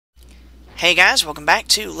Hey guys, welcome back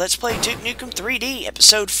to Let's Play Duke Nukem 3D,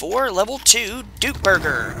 Episode 4, Level 2, Duke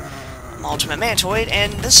Burger. I'm Ultimate Mantoid,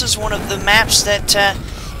 and this is one of the maps that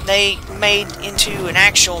they made into an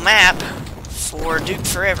actual map for Duke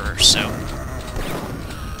Forever, so...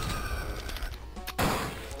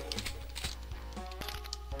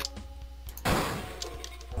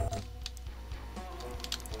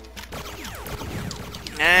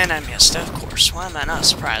 And I missed, of course. Why am I not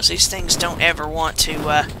surprised? These things don't ever want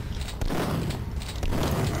to,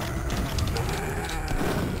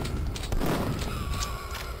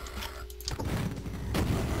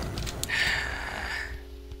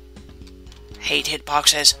 hate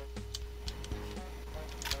hitboxes.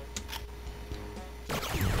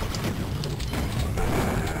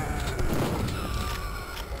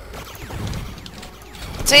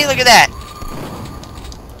 See, look at that.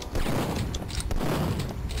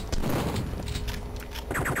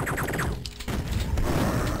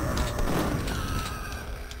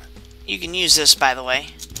 You can use this, by the way.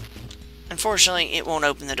 Unfortunately, it won't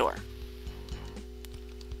open the door.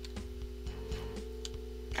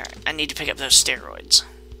 Alright, I need to pick up those steroids.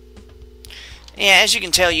 Yeah, as you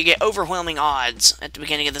can tell, you get overwhelming odds at the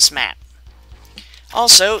beginning of this map.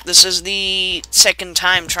 Also, this is the second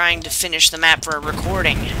time trying to finish the map for a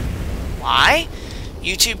recording. Why?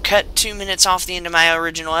 YouTube cut 2 minutes off the end of my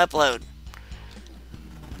original upload.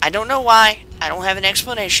 I don't know why. I don't have an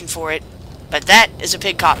explanation for it. But that is a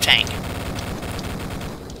Pigcop Tank.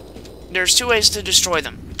 There's two ways to destroy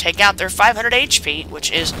them. Take out their 500 HP,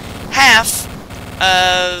 which is half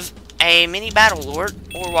of a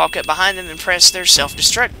Mini-Battlelord, or walk up behind them and press their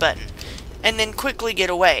self-destruct button, and then quickly get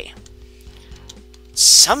away.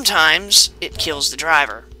 Sometimes it kills the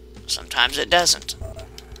driver. Sometimes it doesn't.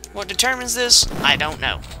 What determines this? I don't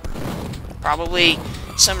know. Probably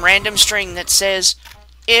some random string that says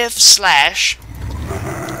if slash...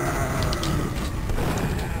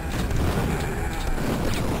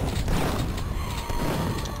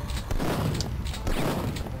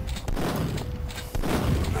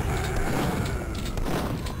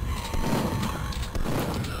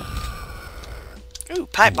 Ooh,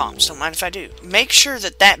 pipe bombs. Don't mind if I do. Make sure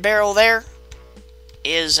that that barrel there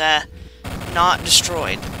is not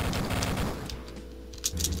destroyed.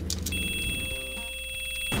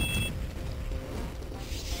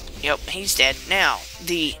 Yep, he's dead. Now,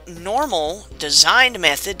 the normal designed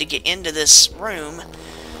method to get into this room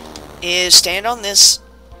is stand on this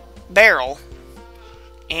barrel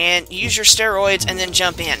and use your steroids and then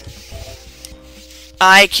jump in.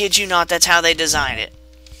 I kid you not, that's how they designed it.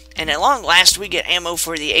 And at long last, we get ammo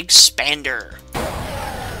for the expander.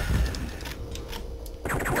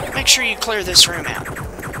 Make sure you clear this room out.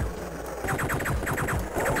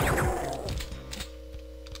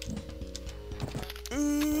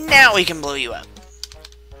 Now we can blow you up.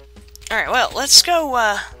 Alright, well, let's go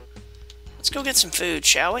get some food,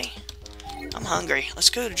 shall we? I'm hungry. Let's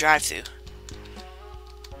go to drive-thru.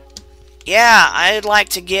 Yeah, I'd like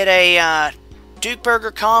to get a Duke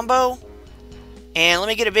Burger combo. And let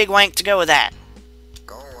me get a big wank to go with that.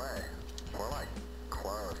 Go away. More like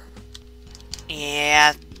Claude.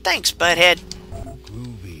 Yeah, thanks, butthead.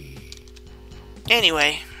 Groovy.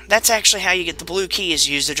 Anyway, that's actually how you get the blue key, is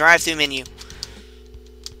use the drive-thru menu.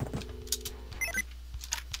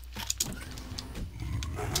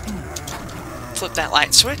 Flip that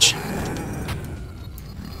light switch.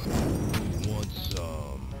 Want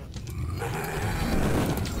some?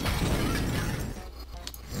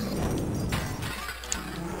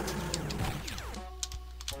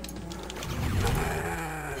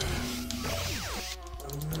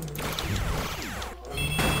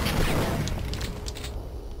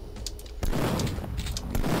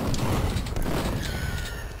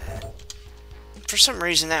 For some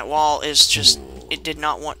reason, that wall is just... It did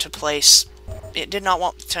not want to place... It did not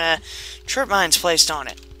want tripmines placed on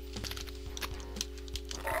it.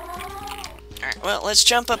 Alright, well, let's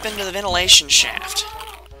jump up into the ventilation shaft.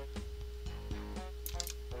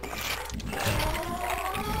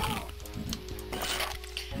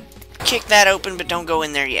 Kick that open, but don't go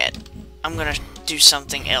in there yet. I'm gonna do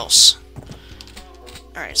something else.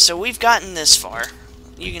 Alright, so we've gotten this far.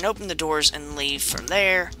 You can open the doors and leave from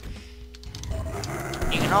there.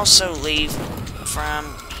 You can also leave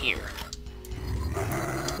from here.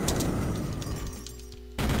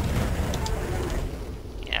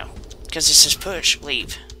 You know, because it says push,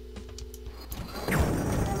 leave.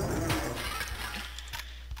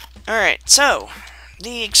 Alright, so,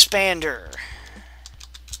 the expander.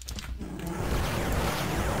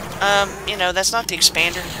 You know, that's not the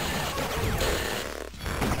expander.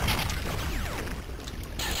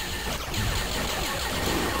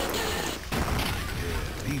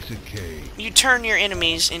 These piece of cake. you turn your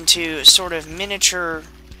enemies into a sort of miniature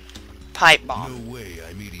pipe bomb. No way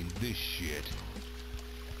I'm eating this shit.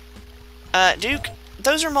 Duke,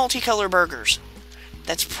 those are multicolor burgers.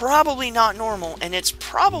 That's probably not normal, and it's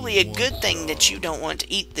probably a good thing that you don't want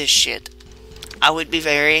to eat this shit. I would be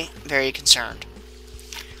very, very concerned.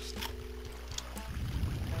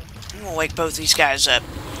 I'm gonna wake both these guys up.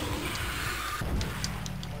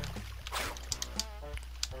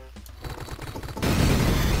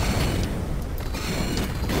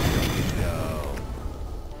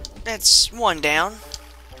 That's one down.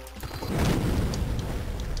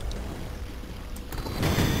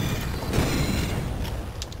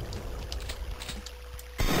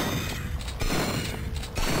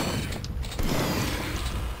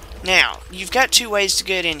 Now, you've got two ways to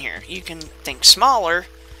get in here. You can think smaller,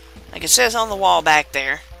 like it says on the wall back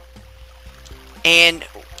there, and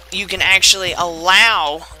you can actually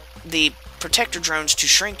allow the protector drones to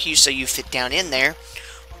shrink you so you fit down in there,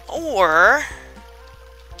 or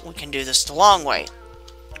we can do this the long way,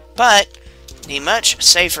 but the much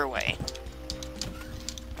safer way.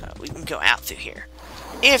 We can go out through here.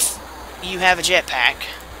 If you have a jetpack,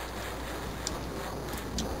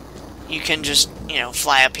 you can just, you know,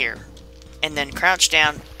 fly up here and then crouch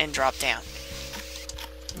down and drop down.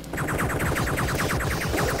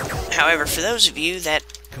 However, for those of you that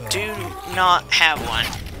do not have one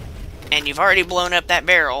and you've already blown up that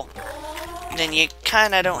barrel, then you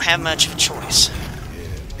kind of don't have much of a choice.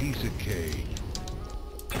 Yeah, piece of cake.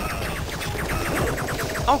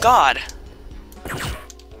 Oh god.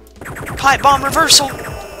 Pipe bomb reversal.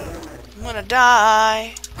 I'm gonna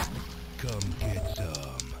die. Come get some.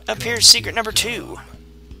 Up here's secret number 2.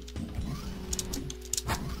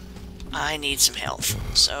 I need some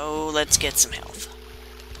health, so let's get some health.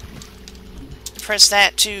 Press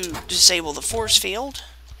that to disable the force field.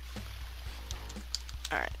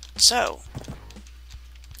 Alright, so.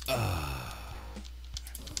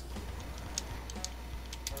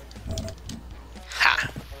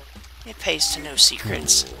 Ha! It pays to know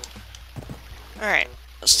secrets. Alright,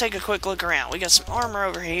 let's take a quick look around. We got some armor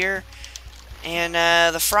over here. And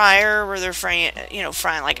the fryer, where they're frying,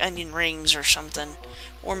 frying like onion rings or something.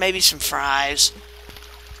 Or maybe some fries.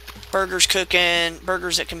 Burgers cooking.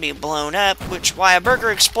 Burgers that can be blown up. Which, why a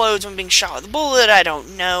burger explodes when being shot with a bullet, I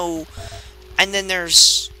don't know. And then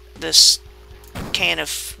there's this can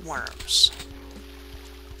of worms.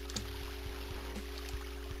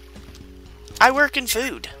 I work in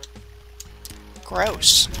food.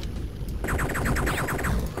 Gross.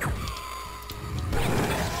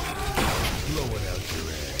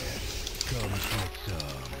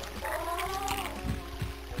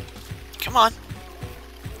 Come on.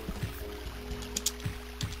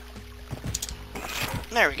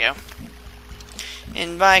 There we go.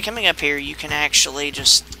 And by coming up here, you can actually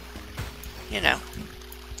just,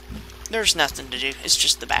 there's nothing to do. It's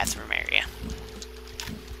just the bathroom area.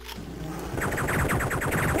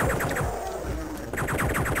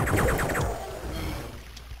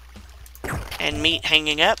 And meat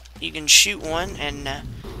hanging up, you can shoot one and,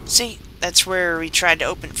 see, that's where we tried to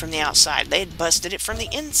open it from the outside. They had busted it from the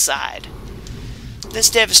inside. This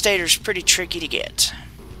Devastator's pretty tricky to get.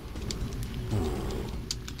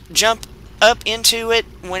 Jump up into it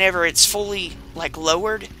whenever it's fully,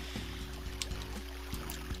 lowered.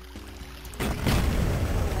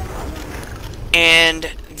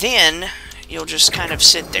 And then you'll just kind of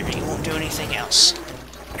sit there. You won't do anything else.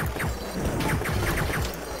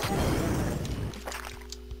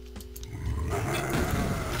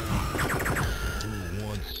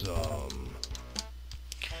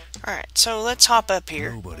 Alright, so let's hop up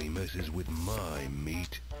here. Nobody messes with my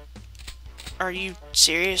meat. Are you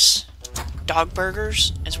serious? Dog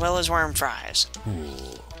burgers, as well as worm fries.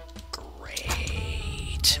 Ooh.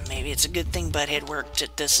 Great. Maybe it's a good thing Butthead worked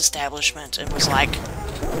at this establishment and was like,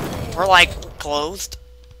 we're clothed.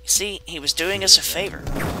 See, he was doing us a favor.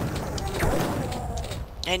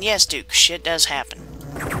 And yes, Duke, shit does happen.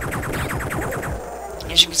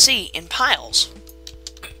 As you can see, in piles.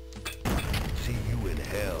 See you in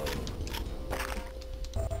hell.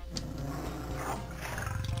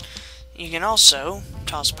 You can also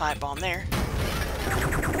toss a pipe bomb there.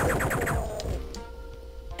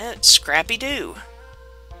 It's Scrappy-Doo.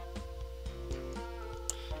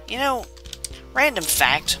 Random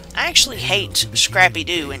fact, I actually hate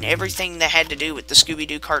Scrappy-Doo and everything that had to do with the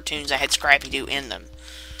Scooby-Doo cartoons that had Scrappy-Doo in them.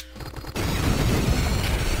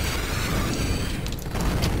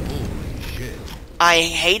 Holy shit. I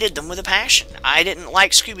hated them with a passion. I didn't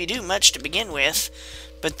like Scooby-Doo much to begin with,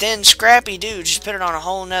 but then Scrappy-Doo just put it on a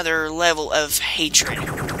whole nother level of hatred.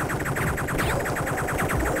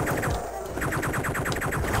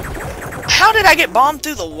 How did I get bombed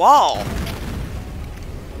through the wall?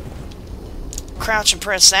 Crouch and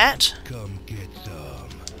press that. Come get some.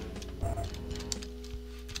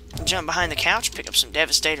 Jump behind the couch, pick up some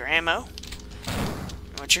Devastator ammo.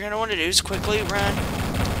 What you're going to want to do is quickly run.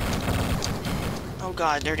 Oh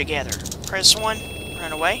god, they're together. Press 1,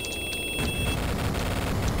 run away.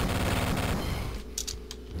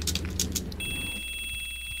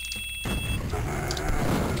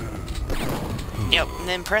 Yep, and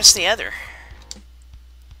then press the other.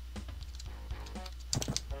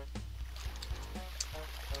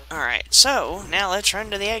 Alright, so now let's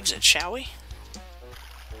run to the exit, shall we?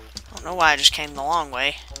 I don't know why I just came the long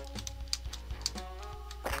way.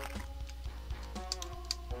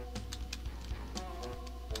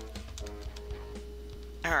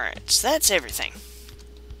 Alright, so that's everything.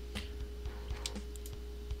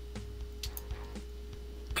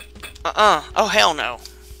 Oh hell no.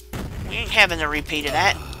 We ain't having a repeat of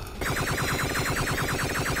that.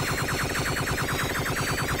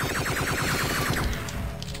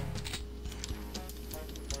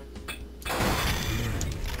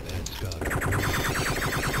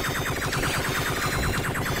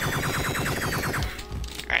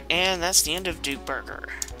 Alright, and that's the end of Duke Burger.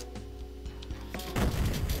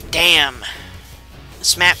 Damn.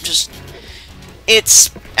 This map just...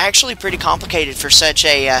 It's actually pretty complicated for such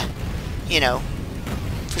a, you know,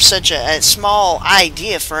 for such a small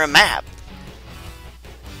idea for a map.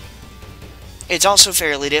 It's also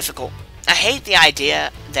fairly difficult. I hate the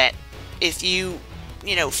idea that if you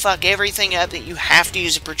know, fuck everything up, that you have to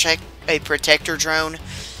use a protector drone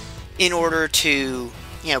in order to,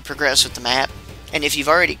 you know, progress with the map. And if you've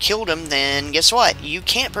already killed them, then guess what? You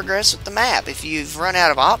can't progress with the map. If you've run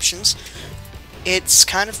out of options, it's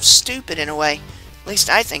kind of stupid in a way. At least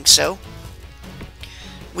I think so.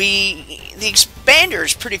 The expander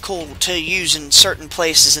is pretty cool to use in certain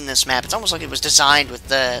places in this map. It's almost like it was designed with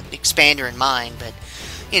the expander in mind, but,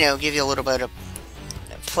 you know, give you a little bit of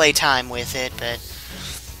playtime with it, but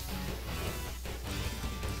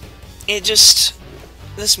it just,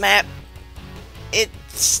 this map,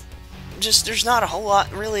 it's just, there's not a whole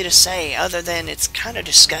lot really to say other than it's kind of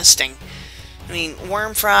disgusting. I mean,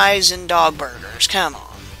 worm fries and dog burgers, come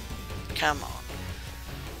on. Come on.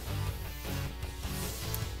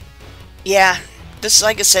 Yeah, this,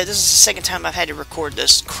 like I said, this is the second time I've had to record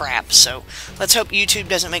this crap, so let's hope YouTube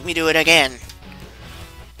doesn't make me do it again.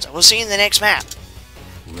 So we'll see you in the next map.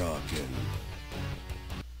 Rockin'.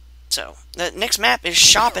 So, the next map is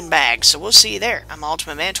Shopping Bag, so we'll see you there. I'm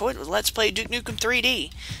Ultimate Mantoid with Let's Play Duke Nukem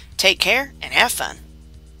 3D. Take care, and have fun.